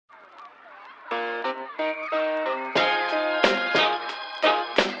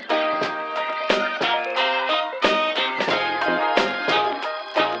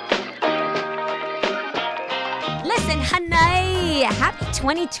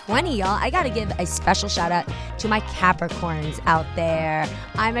2020, y'all. I got to give a special shout out to my Capricorns out there.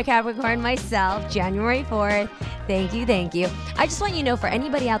 I'm a Capricorn myself, January 4th. Thank you, thank you. I just want you to know, for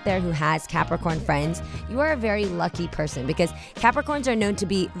anybody out there who has Capricorn friends, you are a very lucky person because Capricorns are known to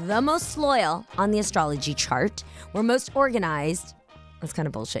be the most loyal on the astrology chart. We're most organized. That's kind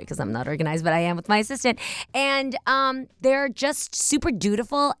of bullshit because I'm not organized, but I am with my assistant. And they're just super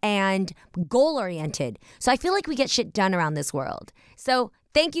dutiful and goal-oriented. So I feel like we get shit done around this world. So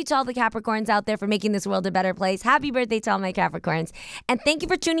thank you to all the Capricorns out there for making this world a better place. Happy birthday to all my Capricorns. And thank you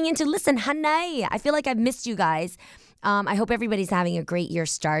for tuning in to listen, Hanai. I feel like I've missed you guys. I hope everybody's having a great year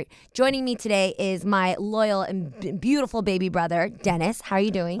start. Joining me today is my loyal and beautiful baby brother, Dennis. How are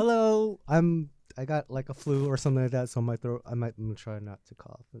you doing? Hello. I got like a flu or something like that, so I'm gonna try not to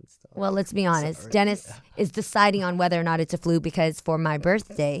cough and stuff. Well, let's be honest. Dennis is deciding on whether or not it's a flu because for my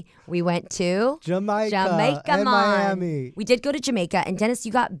birthday, we went to Jamaica and Miami. We did go to Jamaica, and Dennis,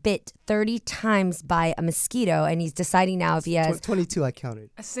 you got bit 30 times by a mosquito, and he's deciding now if he has 22. I counted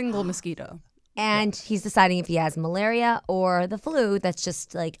a single mosquito. And he's deciding if he has malaria or the flu that's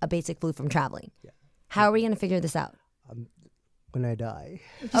just like a basic flu from traveling. Yeah. How are we going to figure this out? When I die.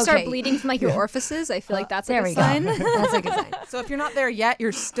 If you start bleeding from like your orifices, I feel like that's a good sign. That's a good sign. So if you're not there yet,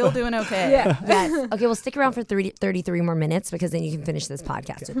 you're still doing okay. Yeah. Yes. Okay, well, stick around for 33 more minutes because then you can finish this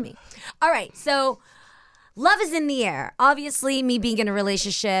podcast with me. All right, so love is in the air. Obviously, me being in a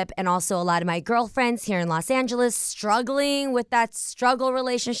relationship and also a lot of my girlfriends here in Los Angeles struggling with that struggle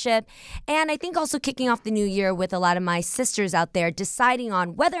relationship. And I think also kicking off the new year with a lot of my sisters out there deciding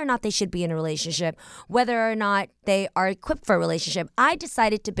on whether or not they should be in a relationship, whether or not they are equipped for a relationship. I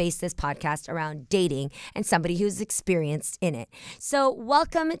decided to base this podcast around dating and somebody who's experienced in it. So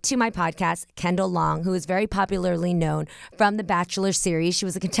welcome to my podcast, Kendall Long, who is very popularly known from The Bachelor series. She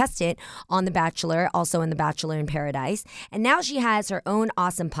was a contestant on The Bachelor, also in The Bachelor in Paradise. And now she has her own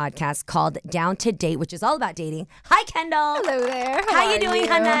awesome podcast called Down to Date, which is all about dating. Hi, Kendall. Hello there. How you doing,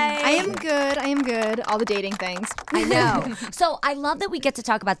 honey? I am good. All the dating things. I know. So I love that we get to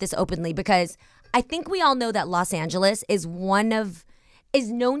talk about this openly because I think we all know that Los Angeles is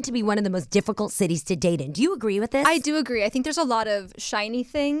known to be one of the most difficult cities to date in. Do you agree with this? I do agree. I think there's a lot of shiny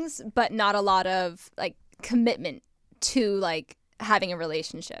things, but not a lot of like commitment to like having a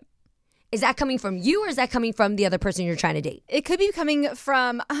relationship. Is that coming from you or is that coming from the other person you're trying to date? It could be coming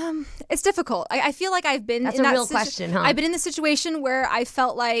from, it's difficult. I feel like I've been That's in a that real question, huh? I've been in the situation where I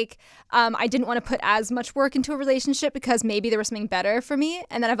felt like I didn't want to put as much work into a relationship because maybe there was something better for me.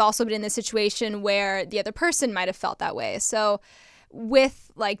 And then I've also been in the situation where the other person might have felt that way. So with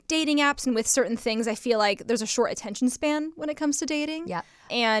like dating apps and with certain things, I feel like there's a short attention span when it comes to dating. Yeah.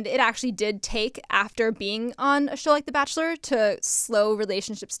 And it actually did take, after being on a show like The Bachelor, to slow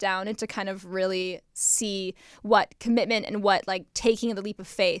relationships down and to kind of really see what commitment and what like taking the leap of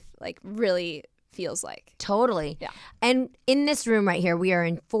faith like really feels like. Totally. Yeah. And in this room right here, we are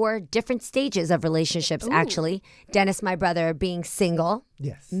in 4 different stages of relationships, actually. Dennis, my brother, being single.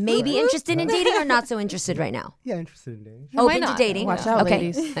 Yes. Maybe interested in dating or not so interested right now? Yeah, interested in dating. Open to dating. Watch out, okay.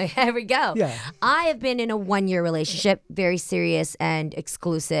 ladies. Here we go. Yeah. I have been in a 1-year relationship, very serious and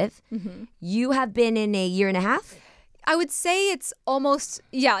exclusive. Mm-hmm. You have been in a 1.5 years? I would say it's almost,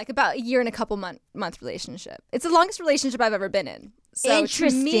 like about a year and a couple month relationship. It's the longest relationship I've ever been in. So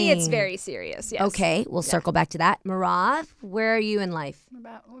Interesting. To me, it's very serious. Yes. Okay, we'll circle back to that. Marav, where are you in life?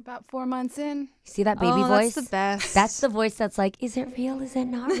 We're about 4 months in. See that baby voice? That's the best. That's the voice that's like, is it real? Is it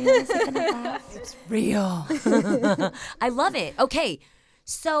not real? Is it going to last? It's real. I love it. Okay,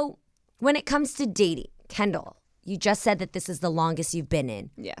 so when it comes to dating, Kendall, you just said that this is the longest you've been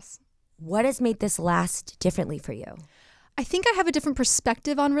in. Yes. What has made this last differently for you? I think I have a different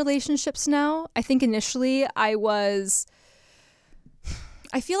perspective on relationships now. I think initially I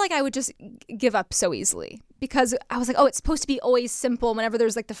feel like I would just give up so easily because I was like, oh, it's supposed to be always simple. Whenever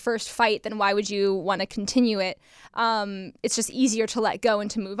there's like the first fight, then why would you want to continue it? It's just easier to let go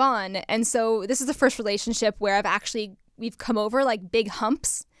and to move on. And so this is the first relationship where we've come over like big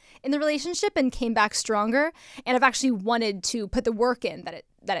humps in the relationship and came back stronger. And I've actually wanted to put the work in that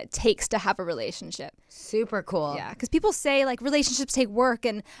it takes to have a relationship. Super cool. Yeah, because people say like relationships take work,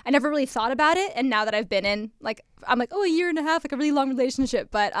 and I never really thought about it. And now that I've been in, like, I'm like, oh, 1.5 years, like a really long relationship.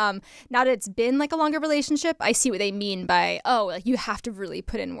 But now that it's been like a longer relationship, I see what they mean by, oh, like you have to really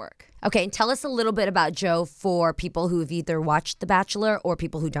put in work. Okay, and tell us a little bit about Joe for people who've either watched The Bachelor or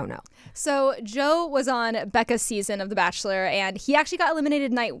people who don't know. So Joe was on Becca's season of The Bachelor, and he actually got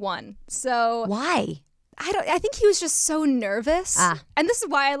eliminated night 1. So why? I think he was just so nervous. And this is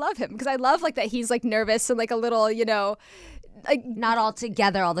why I love him, because I love like that he's like nervous and like a little, like Not all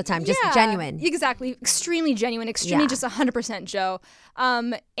together all the time, just genuine. Exactly. Extremely genuine, extremely Yeah. just 100% Joe.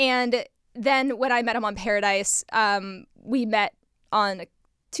 And then when I met him on Paradise, we met on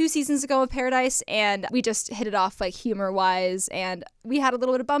 2 seasons ago of Paradise, and we just hit it off like humor-wise, and we had a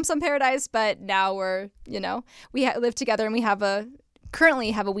little bit of bumps on Paradise, but now we're, we live together, and we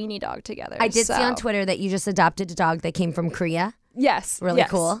currently have a weenie dog together. I did see on so- Twitter that you just adopted a dog that came from Korea. Yes. Really yes,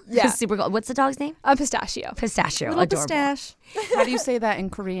 cool. Yeah. Super cool. What's the dog's name? Pistachio. Pistachio. Little Adorable. pistache. How do you say that in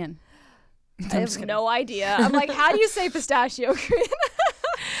Korean? I have no idea. I'm like, how do you say pistachio Korean?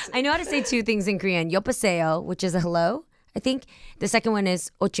 I know how to say 2 things in Korean. Yopaseo, which is a hello, I think. The second one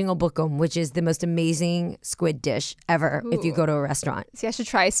is ochingol bokum, which is the most amazing squid dish ever if you go to a restaurant. See, I should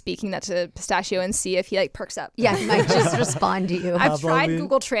try speaking that to Pistachio and see if he like perks up. Yeah, he might just respond to you. I've tried Bobby.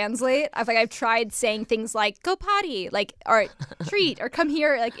 Google Translate. I've tried saying things like "go potty," like or "treat" or "come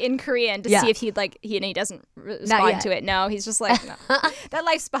here," like in Korean to Yeah. see if he'd like he doesn't respond yet. to it. No, he's just like no. That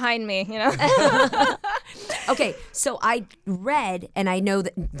life's behind me, Okay, so I read, and I know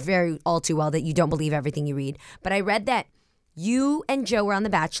that very all too well that you don't believe everything you read, but I read that you and Joe were on The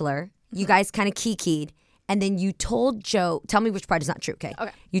Bachelor. You guys kind of kikied, and then you told Joe. Tell me which part is not true. Okay.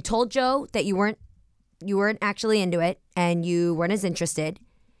 Okay. You told Joe that you weren't actually into it, and you weren't as interested,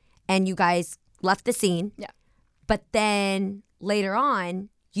 and you guys left the scene. Yeah. But then later on,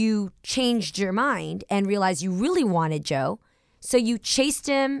 you changed your mind and realized you really wanted Joe, so you chased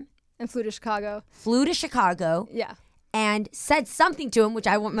him, And flew to Chicago. flew to Chicago, Yeah. and said something to him, which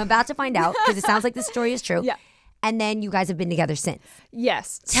I'm about to find out because it sounds like the story is true. Yeah. And then you guys have been together since.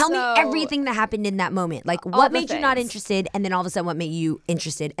 Yes. Tell me So- everything that happened in that moment. Like, All what the made you not things. interested? And then all of a sudden, what made you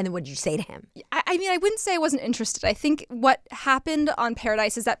interested? And then what did you say to him? I mean, I wouldn't say I wasn't interested. I think what happened on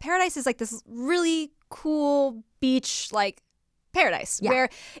Paradise is that Paradise is like this really cool beach, like paradise, Yeah. where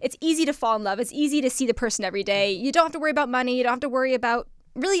it's easy to fall in love. It's easy to see the person every day. You don't have to worry about money. You don't have to worry about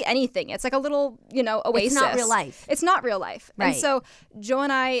really anything. It's like a little, oasis. It's not real life. It's not real life. Right. And so Joe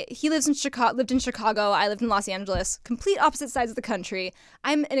and I, he lived in Chicago. I lived in Los Angeles, complete opposite sides of the country.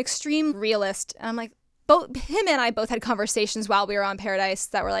 I'm an extreme realist. And I'm like, both him and I both had conversations while we were on Paradise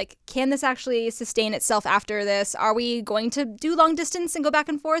that were like, can this actually sustain itself after this? Are we going to do long distance and go back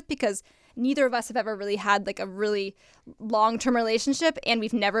and forth? Because neither of us have ever really had like a really long-term relationship, and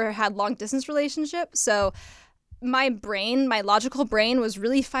we've never had long distance relationship. So my logical brain was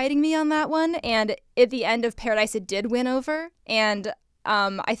really fighting me on that one. And at the end of Paradise, it did win over. And I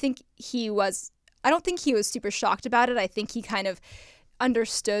don't think he was super shocked about it. I think he kind of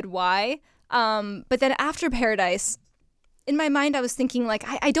understood why. But then after Paradise, in my mind, I was thinking like,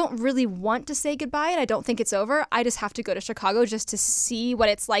 I don't really want to say goodbye, and I don't think it's over. I just have to go to Chicago just to see what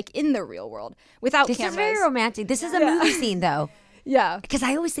it's like in the real world without This cameras. is very romantic. This is a movie scene, though. Yeah. Because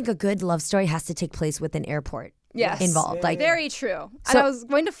I always think a good love story has to take place with an airport Yes. involved. Like, Very true. So- And I was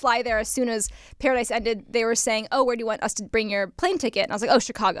going to fly there as soon as Paradise ended. They were saying, "Oh, where do you want us to bring your plane ticket?" And I was like, "Oh,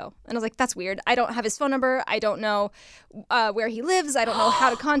 Chicago." And I was like, "That's weird. I don't have his phone number. I don't know where he lives. I don't know how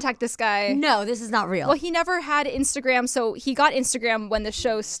to contact this guy." no, this is not real. Well, he never had Instagram, so he got Instagram when the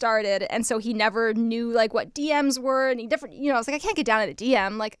show started, and so he never knew like what DMs were, and I was like, I can't get down at a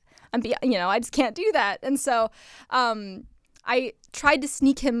DM, like I just can't do that, and so I tried to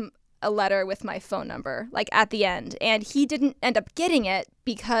sneak him a letter with my phone number, like at the end, and he didn't end up getting it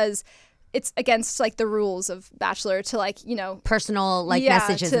because it's against like the rules of Bachelor to like Personal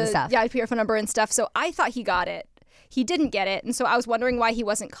messages and stuff. Yeah, put your phone number and stuff. So I thought he got it. He didn't get it, and so I was wondering why he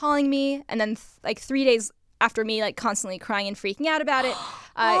wasn't calling me. And then 3 days after me like constantly crying and freaking out about it,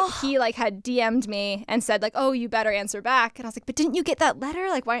 he like had DM'd me and said like, "Oh, you better answer back." And I was like, "But didn't you get that letter?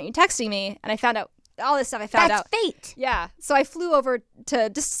 Like, why aren't you texting me?" And I found out all this stuff. I found That's out. fate. Yeah. So I flew over to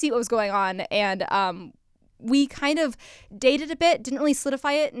just see what was going on, and we kind of dated a bit, didn't really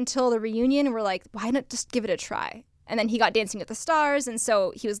solidify it until the reunion, and we're like, why not just give it a try? And then he got Dancing with the Stars, and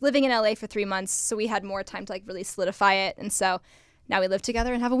so he was living in LA for 3 months, so we had more time to like really solidify it, and so now we live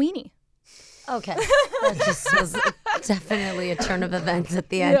together and have a weenie. Okay. That just was definitely a turn of events at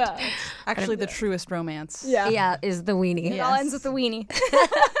the end. Actually, the truest romance. Yeah, is the weenie. It all ends with a weenie.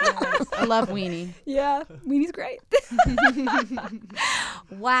 I love Weenie. Yeah, weenie's great.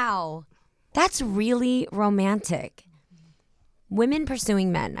 Wow. That's really romantic. Women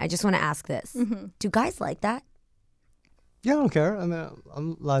pursuing men. I just want to ask this. Do guys like that? Yeah, I don't care. I mean,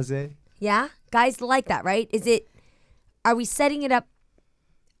 I'm laissez. Yeah? Guys like that, right? Are we setting it up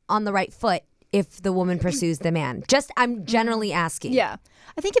on the right foot if the woman pursues the man? I'm generally asking. Yeah.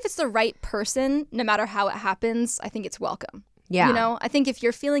 I think if it's the right person, no matter how it happens, I think it's welcome. Yeah. I think if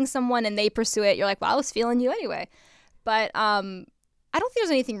you're feeling someone and they pursue it, you're like, well, I was feeling you anyway. But I don't think there's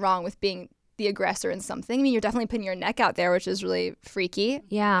anything wrong with being the aggressor in something. I mean, you're definitely putting your neck out there, which is really freaky.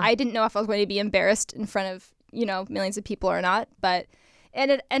 Yeah. I didn't know if I was going to be embarrassed in front of, millions of people or not, but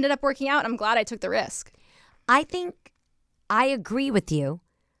it ended up working out. I'm glad I took the risk. I think I agree with you,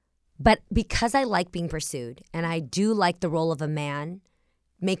 but because I like being pursued and I do like the role of a man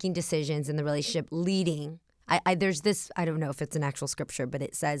making decisions in the relationship, leading, there's this, I don't know if it's an actual scripture, but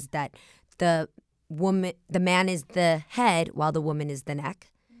it says that the man is the head while the woman is the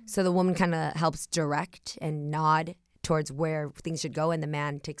neck. So the woman kind of helps direct and nod towards where things should go, and the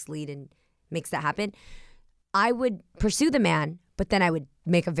man takes lead and makes that happen. I would pursue the man, but then I would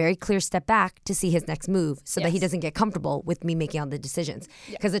make a very clear step back to see his next move so that he doesn't get comfortable with me making all the decisions.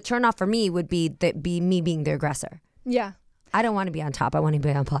 Because a turnoff for me would be me being the aggressor. Yeah. I don't want to be on top. I want to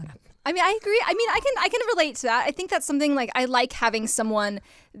be on bottom. I mean, I agree. I mean, I can relate to that. I think that's something like I like having someone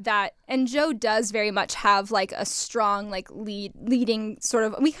that, and Joe does very much have like a strong like leading sort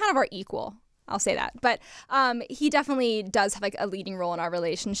of. We kind of are equal. I'll say that, but he definitely does have like a leading role in our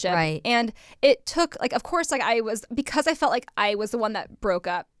relationship. Right. And it took like, of course, like because I felt like I was the one that broke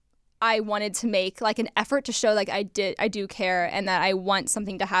up. I wanted to make like an effort to show like I do care and that I want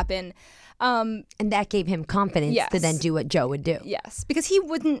something to happen. And that gave him confidence to then do what Joe would do. Yes, because he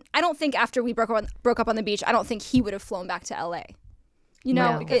wouldn't. I don't think after we broke up on the beach, I don't think he would have flown back to LA.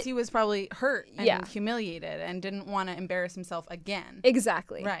 No. Because he was probably hurt and humiliated and didn't want to embarrass himself again.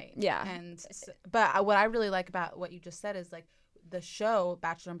 Exactly. Right. Yeah. But what I really like about what you just said is like the show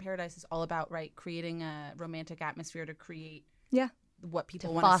Bachelor in Paradise is all about creating a romantic atmosphere to create what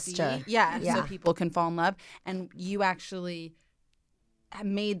people want to see. Foster. So people can fall in love. And you actually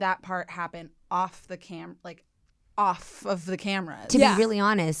made that part happen off the off of the cameras. To be really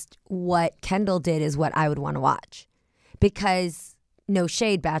honest, what Kendall did is what I would want to watch. Because no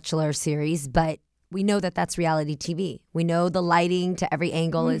shade Bachelor series, but we know that that's reality TV. We know the lighting to every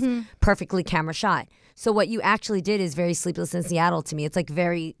angle is perfectly camera shot. So what you actually did is very Sleepless in Seattle to me. It's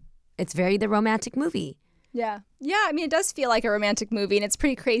very the romantic movie. Yeah. Yeah, I mean, it does feel like a romantic movie, and it's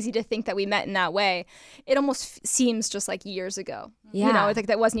pretty crazy to think that we met in that way. It almost seems just like years ago. Yeah. It's like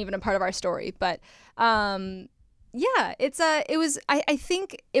that wasn't even a part of our story. But yeah, I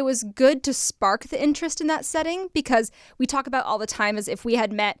think it was good to spark the interest in that setting, because we talk about all the time as if we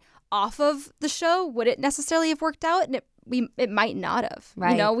had met off of the show, would it necessarily have worked out? And it might not have.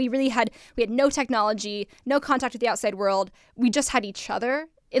 Right. We had no technology, no contact with the outside world. We just had each other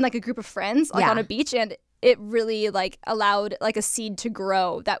in like a group of friends, like on a beach, and it really like allowed like a seed to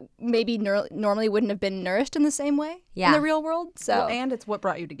grow that maybe normally wouldn't have been nourished in the same way in the real world. So and it's what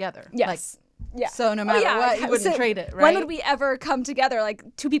brought you together. Yes. So no matter what, you wouldn't trade it, right? When would we ever come together, like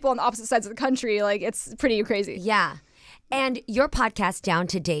two people on the opposite sides of the country? Like, it's pretty crazy. Yeah. And your podcast, Down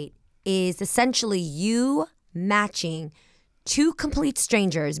to Date, is essentially you matching two complete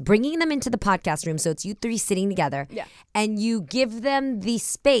strangers, bringing them into the podcast room. So it's you three sitting together. Yeah. And you give them the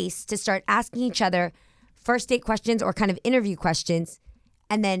space to start asking each other first date questions or kind of interview questions.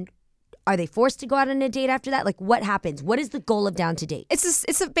 And then are they forced to go out on a date after that? Like, what happens? What is the goal of Down to Date?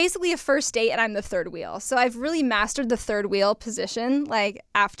 It's basically a first date, and I'm the third wheel. So I've really mastered the third wheel position, like,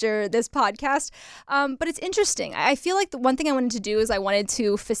 after this podcast. But it's interesting. I feel like the one thing I wanted to do is I wanted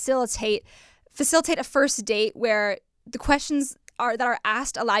to facilitate a first date where the questions that are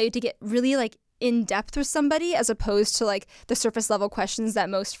asked allow you to get really, like, in depth with somebody, as opposed to like the surface level questions that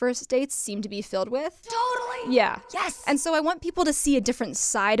most first dates seem to be filled with. Totally. Yeah. Yes. And so I want people to see a different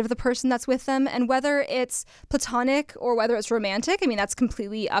side of the person that's with them, and whether it's platonic or whether it's romantic, I mean, that's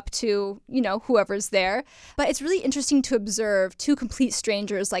completely up to, whoever's there. But it's really interesting to observe two complete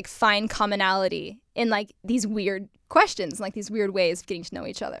strangers like find commonality in like these weird questions, like these weird ways of getting to know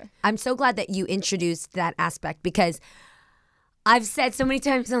each other. I'm so glad that you introduced that aspect, because I've said so many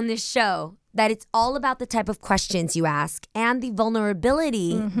times on this show that it's all about the type of questions you ask and the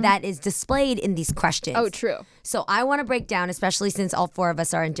vulnerability that is displayed in these questions. Oh, true. So I want to break down, especially since all four of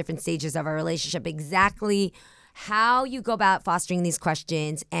us are in different stages of our relationship, exactly how you go about fostering these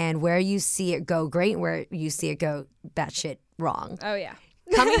questions and where you see it go great and where you see it go batshit wrong. Oh, yeah.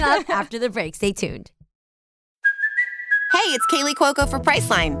 Coming up after the break. Stay tuned. Hey, it's Kaylee Cuoco for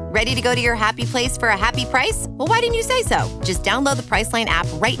Priceline. Ready to go to your happy place for a happy price? Well, why didn't you say so? Just download the Priceline app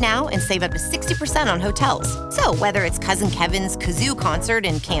right now and save up to 60% on hotels. So whether it's Cousin Kevin's Kazoo Concert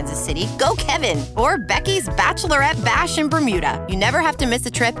in Kansas City, go Kevin, or Becky's Bachelorette Bash in Bermuda, you never have to miss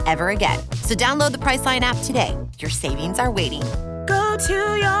a trip ever again. So download the Priceline app today. Your savings are waiting. Go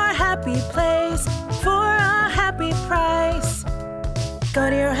to your happy place for a happy price. Go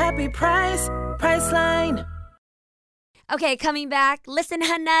to your happy price, Priceline. Okay, coming back. Listen,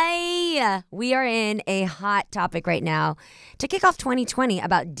 honey, we are in a hot topic right now to kick off 2020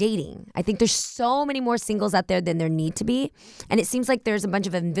 about dating. I think there's so many more singles out there than there need to be. And it seems like there's a bunch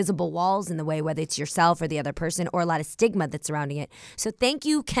of invisible walls in the way, whether it's yourself or the other person, or a lot of stigma that's surrounding it. So thank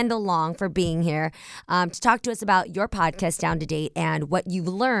you, Kendall Long, for being here to talk to us about your podcast, Down to Date, and what you've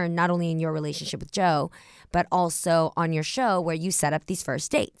learned not only in your relationship with Joe, but also on your show where you set up these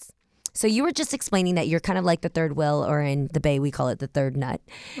first dates. So you were just explaining that you're kind of like the third wheel, or in the Bay, we call it the third nut.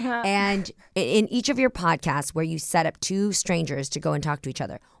 And in each of your podcasts where you set up two strangers to go and talk to each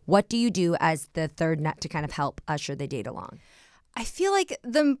other, what do you do as the third nut to kind of help usher the date along? I feel like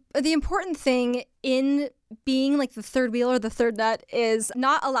the important thing in being like the third wheel or the third nut is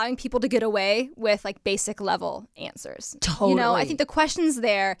not allowing people to get away with like basic level answers. Totally. You know, I think the question's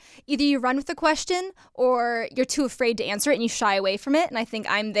there. Either you run with the question or you're too afraid to answer it and you shy away from it. And I think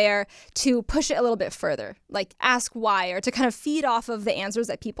I'm there to push it a little bit further, like ask why, or to kind of feed off of the answers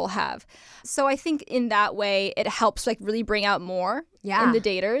that people have. So I think in that way, it helps like really bring out more in the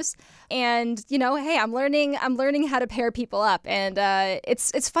daters. And, you know, hey, I'm learning how to pair people up. And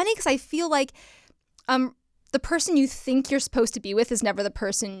it's funny because I feel like the person you think you're supposed to be with is never the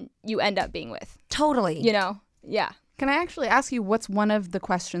person you end up being with. Totally. You know? Yeah. Can I actually ask you what's one of the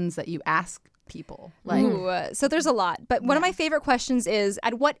questions that you ask people? Like, So there's a lot. But one of my favorite questions is,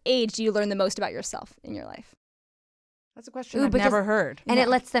 at what age do you learn the most about yourself in your life? that's a question I've never heard. And it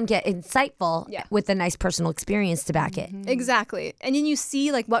lets them get insightful Yeah. with a nice personal experience to back it. Exactly. And then you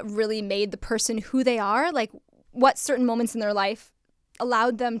see like what really made the person who they are, like what certain moments in their life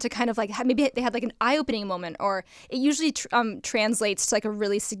allowed them to kind of like maybe they had like an eye-opening moment, or it usually translates to like a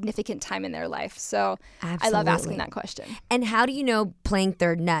really significant time in their life. So I love asking that question. And how do you know playing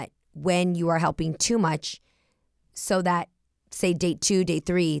third nut when you are helping too much, so that, say, date 2, date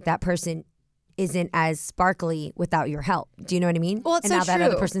 3, that person isn't as sparkly without your help? Do you know what I mean? Well, it's and so now that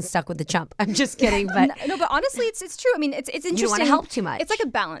other true. person's stuck with the chump. I'm just kidding, but No, but honestly, it's true. I mean, it's interesting. you don't want to help too much. It's like a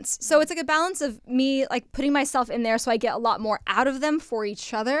balance. So it's like a balance of me like putting myself in there so I get a lot more out of them for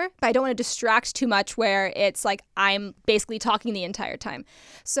each other, but I don't want to distract too much where it's like I'm basically talking the entire time.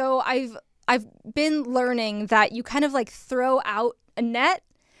 So I've been learning that you kind of like throw out a net,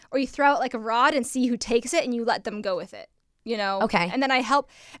 or you throw out like a rod and see who takes it, and you let them go with it. You know? Okay. And then I help.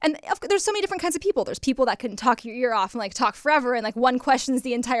 And there's so many different kinds of people. There's people that can talk your ear off and like talk forever and like one question's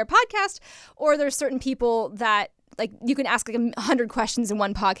the entire podcast. Or there's certain people that like you can ask like 100 questions in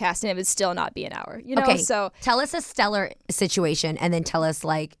one podcast and it would still not be an hour. You know? okay, So tell us a stellar situation, and then tell us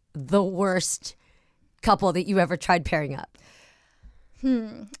like the worst couple that you ever tried pairing up.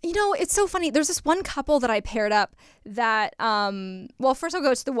 You know, it's so funny. There's this one couple that I paired up that, well, first I'll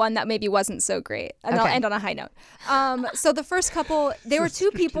go to the one that maybe wasn't so great, and I'll Okay. end on a high note. So the first couple, they were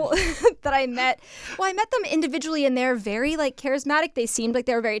two people that I met. Well, I met them individually, and they're very like charismatic. They seemed like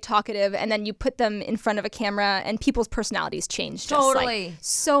they were very talkative, and then you put them in front of a camera, and people's personalities change just, Totally. like,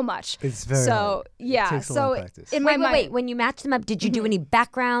 so much. It's very so hard. yeah. It takes a so lot of practice. in my Wait, mind, wait. When you matched them up, did you do any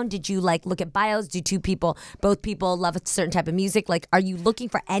background? Did you like look at bios? Do both people love a certain type of music? Like, are you looking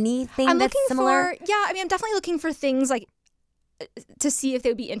for anything I'm that's looking similar? for, yeah, I mean, I'm definitely looking for things like to see if they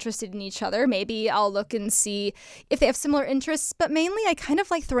would be interested in each other. Maybe I'll look and see if they have similar interests, but mainly I kind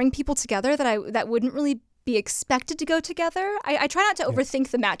of like throwing people together that wouldn't really be expected to go together. I try not to overthink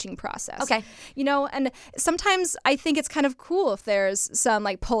the matching process. Okay. You know, and sometimes I think it's kind of cool if there's some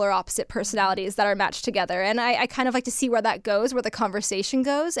like polar opposite personalities that are matched together. And I kind of like to see where that goes, where the conversation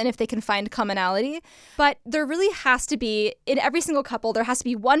goes, and if they can find commonality. But there really has to be, in every single couple, there has to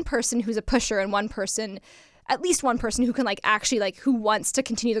be one person who's a pusher and one person, at least one person who can like actually like who wants to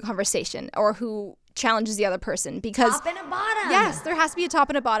continue the conversation or who challenges the other person. Because Top and a bottom. yes, there has to be a top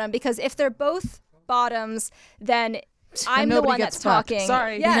and a bottom, because if they're both bottoms, then I'm the nobody one gets that's fucked. talking.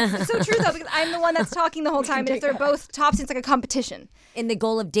 Sorry. Yeah, it's so true though, because I'm the one that's talking the whole time. And if they're both tops, it's like a competition. In the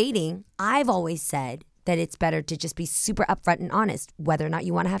goal of dating, I've always said that it's better to just be super upfront and honest, whether or not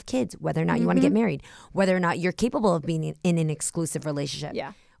you want to have kids, whether or not you want to get married, whether or not you're capable of being in an exclusive relationship.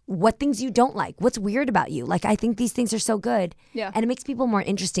 Yeah. What things you don't like, what's weird about you. Like, I think these things are so good. Yeah. And it makes people more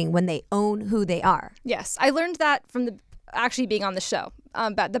interesting when they own who they are. Yes, I learned that from actually being on the show,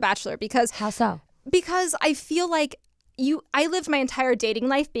 The Bachelor, because How so? I feel like I lived my entire dating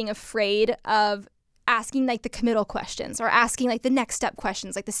life being afraid of asking like the committal questions or asking like the next step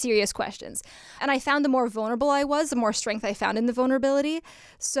questions, like the serious questions. And I found the more vulnerable I was, the more strength I found in the vulnerability.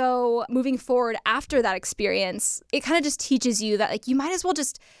 So moving forward after that experience, it kind of just teaches you that like you might as well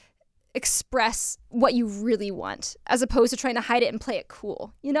just express what you really want as opposed to trying to hide it and play it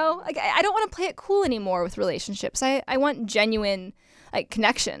cool. You know, like I don't want to play it cool anymore with relationships. I want genuine like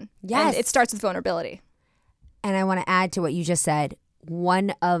connection. Yes. And it starts with vulnerability. And I want to add to what you just said.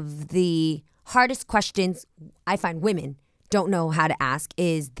 One of the hardest questions I find women don't know how to ask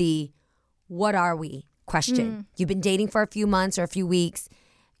is the what are we question. You've been dating for a few months or a few weeks.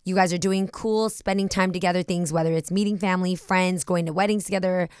 You guys are doing cool, spending time together things, whether it's meeting family, friends, going to weddings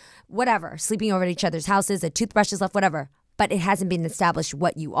together, whatever, sleeping over at each other's houses, a toothbrush is left, whatever. But it hasn't been established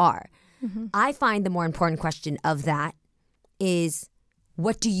what you are. I find the more important question of that is,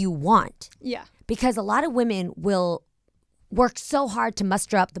 what do you want? Yeah. Because a lot of women will work so hard to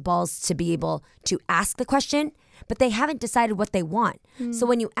muster up the balls to be able to ask the question, but they haven't decided what they want. So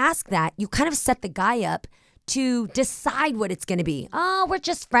when you ask that, you kind of set the guy up to decide what it's going to be. Oh, we're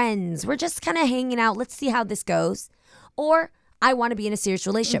just friends. We're just kind of hanging out. Let's see how this goes. Or I want to be in a serious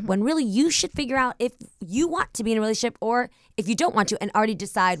relationship, when really you should figure out if you want to be in a relationship or if you don't want to, and already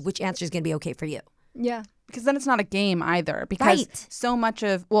decide which answer is going to be okay for you. Yeah. Because then it's not a game either. Because so much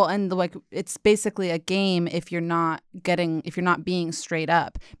of it's basically a game if you're not being straight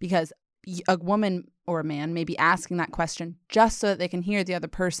up. Because a woman or a man may be asking that question just so that they can hear the other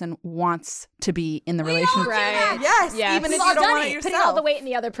person wants to be in the relationship. Right. Yes. Even if you don't want it yourself. Putting all the weight in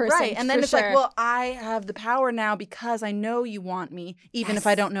the other person. Right. And then it's like, well, I have the power now because I know you want me, even if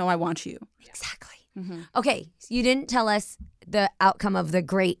I don't know I want you. Exactly. Okay, so you didn't tell us the outcome of the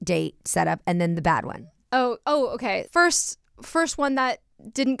great date setup and then the bad one. Oh, okay. First one that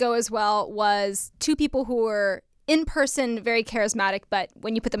didn't go as well was two people who were in person very charismatic, but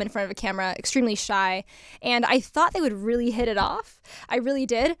when you put them in front of a camera, extremely shy. And I thought they would really hit it off. I really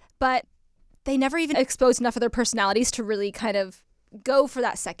did, but they never even exposed enough of their personalities to really kind of go for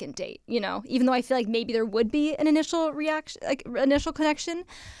that second date, even though I feel like maybe there would be an initial reaction, like initial connection.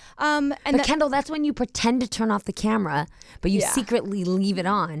 But Kendall, that's when you pretend to turn off the camera, but you secretly leave it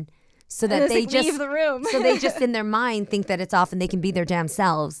on so that they just leave the room. So they just in their mind think that it's off and they can be their damn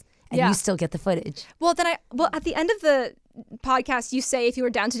selves, and you still get the footage. Well, at the end of the podcast, you say if you were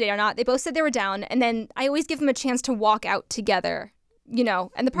down to date or not. They both said they were down, and then I always give them a chance to walk out together,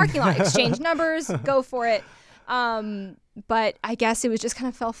 and the parking lot, exchange numbers, go for it. But I guess it was just kind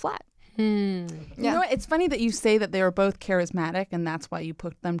of fell flat. You know what? It's funny that you say that they were both charismatic and that's why you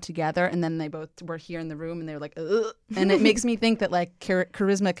put them together, and then they both were here in the room and they were like, ugh. And it makes me think that like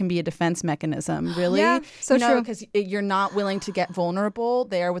charisma can be a defense mechanism, really. Yeah, so true. Because you're not willing to get vulnerable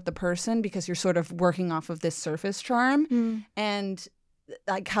there with the person because you're sort of working off of this surface charm. And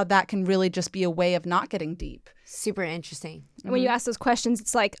like how that can really just be a way of not getting deep. Super interesting. And when you ask those questions,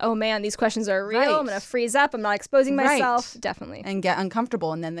 it's like, oh man, these questions are real. Right. I'm going to freeze up. I'm not exposing myself. Definitely. And get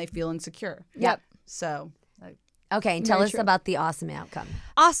uncomfortable, and then they feel insecure. Yep. So. Okay, tell us about the awesome outcome.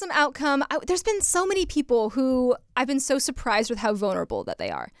 Awesome outcome. There's been so many people who I've been so surprised with how vulnerable that they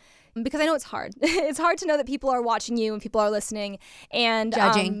are. Because I know it's hard. It's hard to know that people are watching you and people are listening and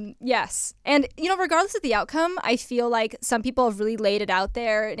judging. Yes. And, regardless of the outcome, I feel like some people have really laid it out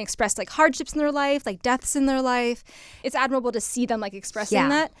there and expressed like hardships in their life, like deaths in their life. It's admirable to see them like expressing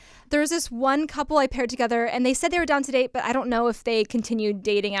that. There was this one couple I paired together and they said they were down to date, but I don't know if they continued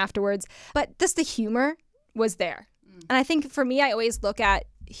dating afterwards. But just the humor was there. And I think for me, I always look at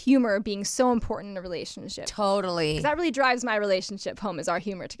humor being so important in a relationship. Totally. That really drives my relationship home, is our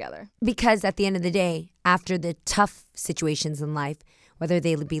humor together. Because at the end of the day, after the tough situations in life, whether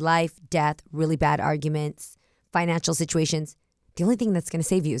they be life, death, really bad arguments, financial situations, the only thing that's going to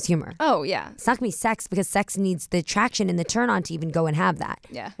save you is humor. Oh, yeah. It's not going to be sex, because sex needs the attraction and the turn on to even go and have that.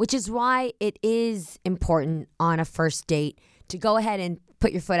 Yeah. Which is why it is important on a first date to go ahead and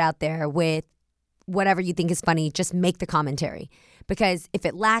put your foot out there with whatever you think is funny. Just make the commentary. Because if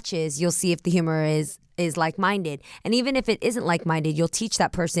it latches, you'll see if the humor is like-minded. And even if it isn't like-minded, you'll teach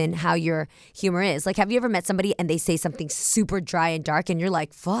that person how your humor is. Like, have you ever met somebody and they say something super dry and dark and you're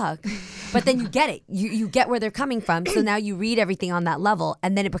like, fuck? But then you get it. You get where they're coming from. So now you read everything on that level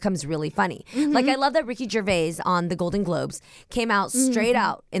and then it becomes really funny. Like, I love that Ricky Gervais on the Golden Globes came out straight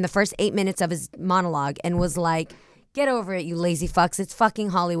out in the first 8 minutes of his monologue and was like, get over it, you lazy fucks. It's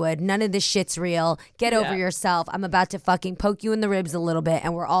fucking Hollywood. None of this shit's real. Get over yourself. I'm about to fucking poke you in the ribs a little bit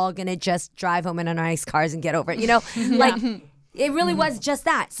and we're all going to just drive home in our nice cars and get over it. Like, it really was just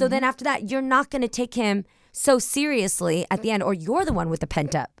that. So then after that, you're not going to take him so seriously at the end, or you're the one with the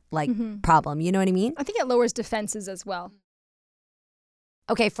pent up problem. You know what I mean? I think it lowers defenses as well.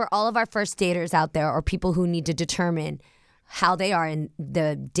 Okay, for all of our first daters out there or people who need to determine how they are in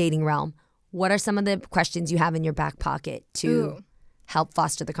the dating realm, what are some of the questions you have in your back pocket to help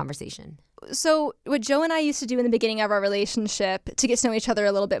foster the conversation? So what Joe and I used to do in the beginning of our relationship to get to know each other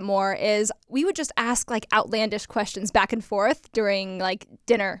a little bit more is we would just ask like outlandish questions back and forth during like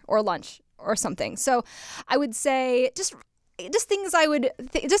dinner or lunch or something. So I would say, just just things I would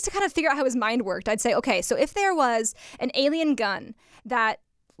just to kind of figure out how his mind worked. I'd say, okay, so if there was an alien gun that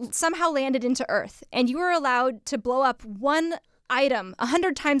somehow landed into Earth and you were allowed to blow up one item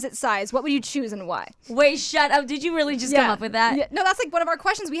 100 times its size, what would you choose and why? Wait, shut up. Did you really just come up with that? Yeah. No, that's like one of our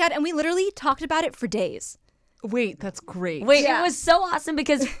questions we had, and we literally talked about it for days. Wait, that's great. Wait, it was so awesome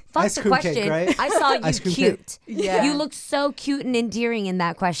because fuck Ice the cream question. cake, right? I saw you Ice cream cute. Yeah. You looked so cute and endearing in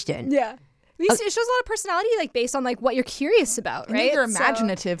that question. Yeah. It shows a lot of personality, like based on like what you're curious about, And right? you're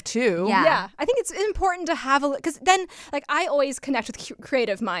imaginative too. Yeah. Yeah, I think it's important to have because then, like, I always connect with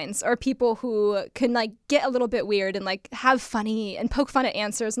creative minds or people who can like get a little bit weird and like have funny and poke fun at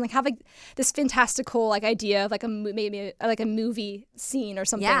answers and like have like this fantastical like idea of like maybe like a movie scene or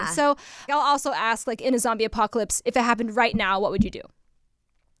something. Yeah. So I'll also ask, like, in a zombie apocalypse, if it happened right now, what would you do?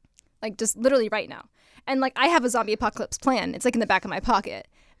 Like, just literally right now. And like, I have a zombie apocalypse plan. It's like in the back of my pocket.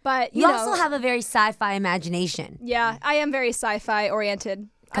 But You also have a very sci-fi imagination. yeah, I am very sci-fi oriented.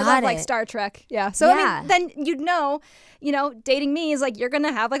 I Got love like it. Star Trek. Yeah. So Yeah. I mean, then you'd know, dating me is like you're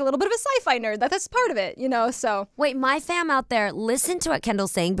gonna have like a little bit of a sci-fi nerd. That's part of it, So Wait, my fam out there, listen to what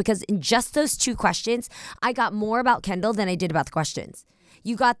Kendall's saying because in just those 2 questions, I got more about Kendall than I did about the questions.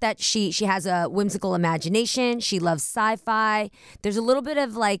 You got that she has a whimsical imagination. She loves sci-fi. There's a little bit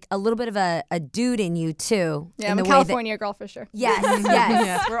of a dude in you too. yeah, in I'm a the way that- California girl for sure. Yes, yes.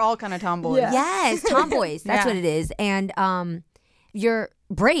 Yes, we're all kind of tomboys. Yeah. Yes, tomboys. That's Yeah. what it is. And you're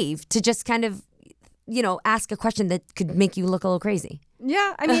brave to just kind of, ask a question that could make you look a little crazy.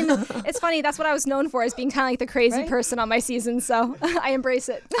 Yeah, I mean, it's funny. That's what I was known for, as being kind of like the crazy person on my season. So I embrace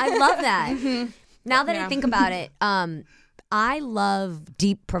it. I love that. Now that I think about it, I love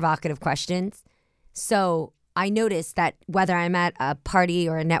deep, provocative questions. So I noticed that whether I'm at a party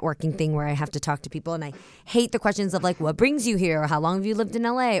or a networking thing where I have to talk to people, and I hate the questions of like, what brings you here? Or how long have you lived in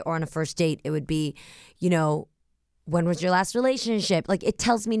LA? Or on a first date, it would be, when was your last relationship? Like, it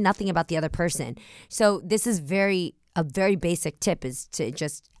tells me nothing about the other person. So this is a very basic tip is to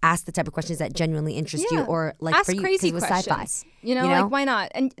just ask the type of questions that genuinely interest you, or like ask for you, 'cause crazy it was questions. sci-fi. Like, why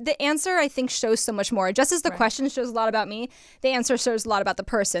not? And the answer, I think, shows so much more. Just as the question shows a lot about me, the answer shows a lot about the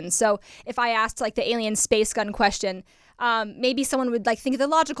person. So if I asked like the alien space gun question, maybe someone would like think of the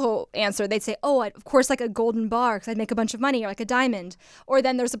logical answer. They'd say, oh, of course, like a golden bar because I'd make a bunch of money, or like a diamond. Or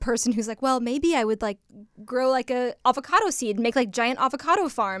then there's a person who's like, well, maybe I would like grow like a avocado seed and make like giant avocado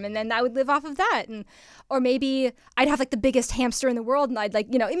farm, and then I would live off of that. Or maybe I'd have like the biggest hamster in the world, and I'd like, I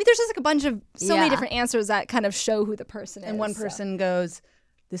mean, there's just like a bunch of so many different answers that kind of show who the person is. And one person goes,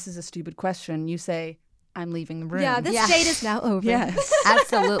 this is a stupid question. You say, I'm leaving the room. Yeah, this date is now over. Yes.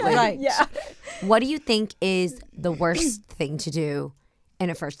 Absolutely. Right. Yeah. What do you think is the worst thing to do in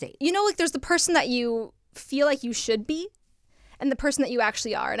a first date? Like there's the person that you feel like you should be and the person that you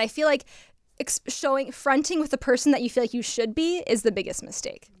actually are. And I feel like fronting with the person that you feel like you should be is the biggest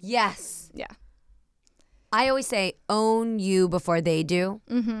mistake. Yes. Yeah. I always say own you before they do.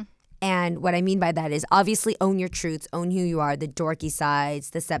 Mm-hmm. And what I mean by that is obviously own your truths, own who you are, the dorky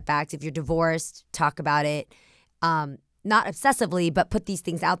sides, the setbacks. If you're divorced, talk about it. Not obsessively, but put these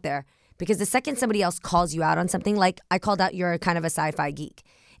things out there. Because the second somebody else calls you out on something, like I called out you're kind of a sci-fi geek.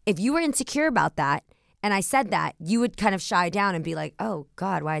 If you were insecure about that, and I said that, you would kind of shy down and be like, oh,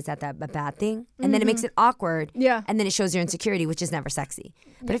 God, why is that a bad thing? And then it makes it awkward. Yeah. And then it shows your insecurity, which is never sexy.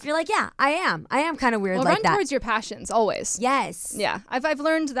 But if you're like, yeah, I am kind of weird Well, like run that. towards your passions always. Yes. Yeah. I've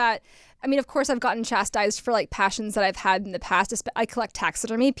learned that. I mean, of course, I've gotten chastised for like passions that I've had in the past. I collect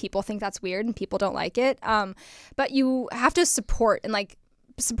taxidermy. People think that's weird and people don't like it. But you have to support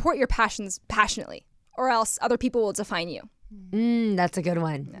your passions passionately, or else other people will define you. That's a good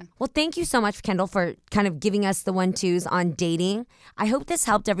one. Yeah. Well, thank you so much, Kendall, for kind of giving us the 1-2s on dating. I hope this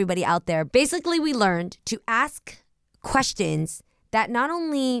helped everybody out there. Basically, we learned to ask questions that not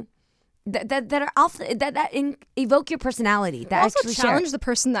only that are evoke your personality. That Also actually challenge share. the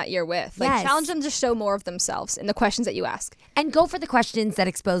person that you're with. Like Yes. challenge them to show more of themselves in the questions that you ask. And go for the questions that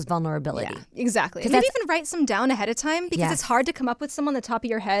expose vulnerability. Yeah, exactly. 'Cause And maybe that's- even write some down ahead of time because Yes. it's hard to come up with some on the top of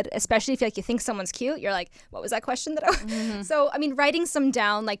your head, especially if you think someone's cute. You're like, what was that question that I So, I mean, writing some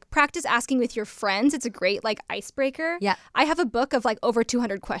down, like practice asking with your friends. It's a great like icebreaker. Yeah. I have a book of like over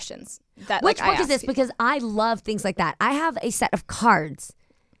 200 questions that Which like, I book is ask this? people. Because I love things like that. I have a set of cards.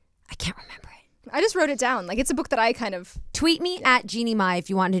 I can't remember it. I just wrote it down. Like it's a book that I kind of Tweet me at Jeannie Mai if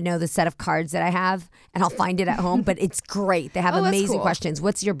you want to know the set of cards that I have, and I'll find it at home. But it's great. They have Oh, that's amazing cool. questions.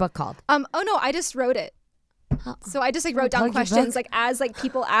 What's your book called? oh no, I just wrote it. So I just like wrote down plug your questions book. like as like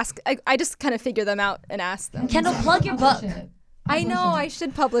people ask. I just kind of figure them out and ask them. Kendall, plug your book. I know I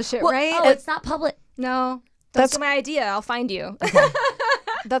should publish it, Well, right? Oh, it's not public. No, that's my idea. I'll find you.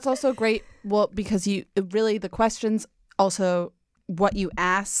 That's also great. Well, because the questions also what you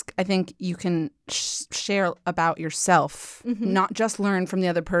ask, I think you can share about yourself, not just learn from the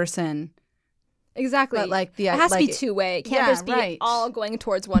other person. Exactly. But like it has to be two-way. It can't just be all going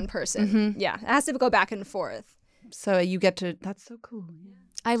towards one person. Yeah, it has to go back and forth. So you get to, that's so cool. Yeah.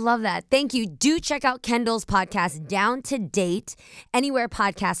 I love that. Thank you. Do check out Kendall's podcast, Down to Date, anywhere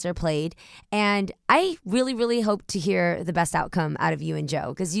podcasts are played. And I really, really hope to hear the best outcome out of you and Joe,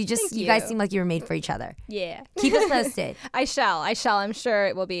 because you guys seem like you were made for each other. Yeah. Keep us posted. I shall. I'm sure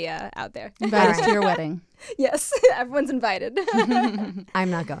it will be out there. Invite us to your wedding. Yes, everyone's invited.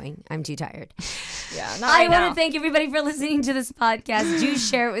 I'm not going. I'm too tired. Yeah, not right I want to thank everybody for listening to this podcast. Do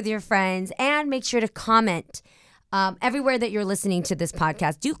share it with your friends and make sure to comment. Everywhere that you're listening to this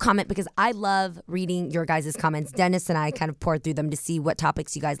podcast, do comment, because I love reading your guys' comments. Dennis and I kind of pour through them to see what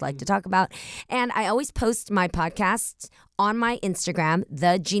topics you guys like to talk about. And I always post my podcasts on my Instagram,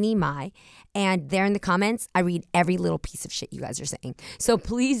 The Jeannie Mai. And there in the comments, I read every little piece of shit you guys are saying. So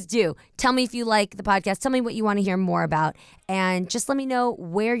please do. Tell me if you like the podcast. Tell me what you want to hear more about. And just let me know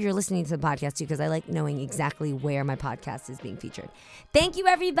where you're listening to the podcast too, because I like knowing exactly where my podcast is being featured. Thank you,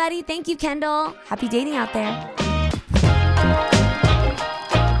 everybody. Thank you, Kendall. Happy dating out there.